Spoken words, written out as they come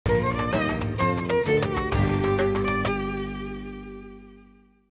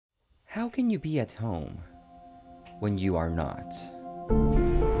How can you be at home when you are not?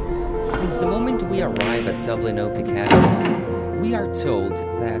 Since the moment we arrive at Dublin Oak Academy, we are told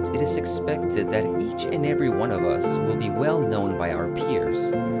that it is expected that each and every one of us will be well known by our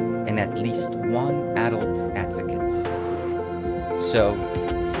peers and at least one adult advocate. So,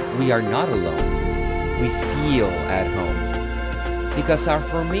 we are not alone. We feel at home. Because our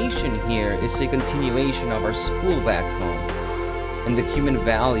formation here is a continuation of our school back home and the human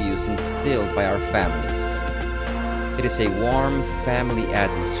values instilled by our families. It is a warm family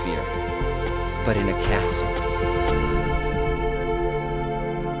atmosphere, but in a castle.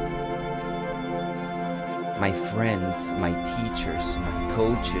 My friends, my teachers, my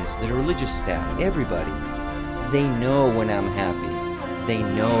coaches, the religious staff, everybody, they know when I'm happy. They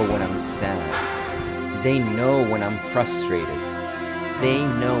know when I'm sad. They know when I'm frustrated. They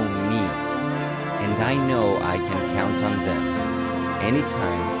know me, and I know I can count on them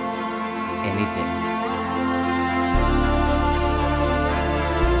anytime, any day.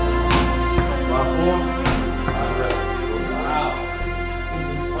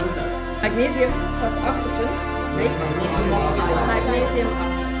 Magnesium plus oxygen makes magnesium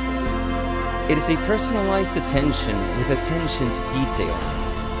oxide. It is a personalized attention with attention to detail.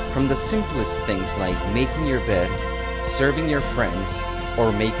 From the simplest things like making your bed, serving your friends,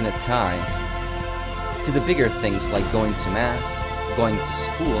 or making a tie, to the bigger things like going to mass, going to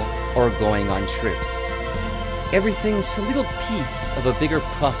school, or going on trips. Everything is a little piece of a bigger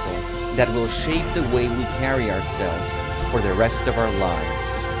puzzle that will shape the way we carry ourselves for the rest of our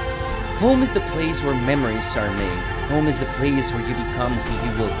lives. Home is the place where memories are made. Home is the place where you become who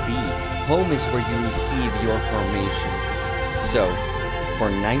you will be. Home is where you receive your formation. So, for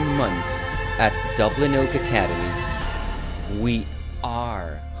 9 months at Dublin Oak Academy, we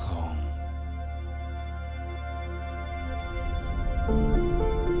are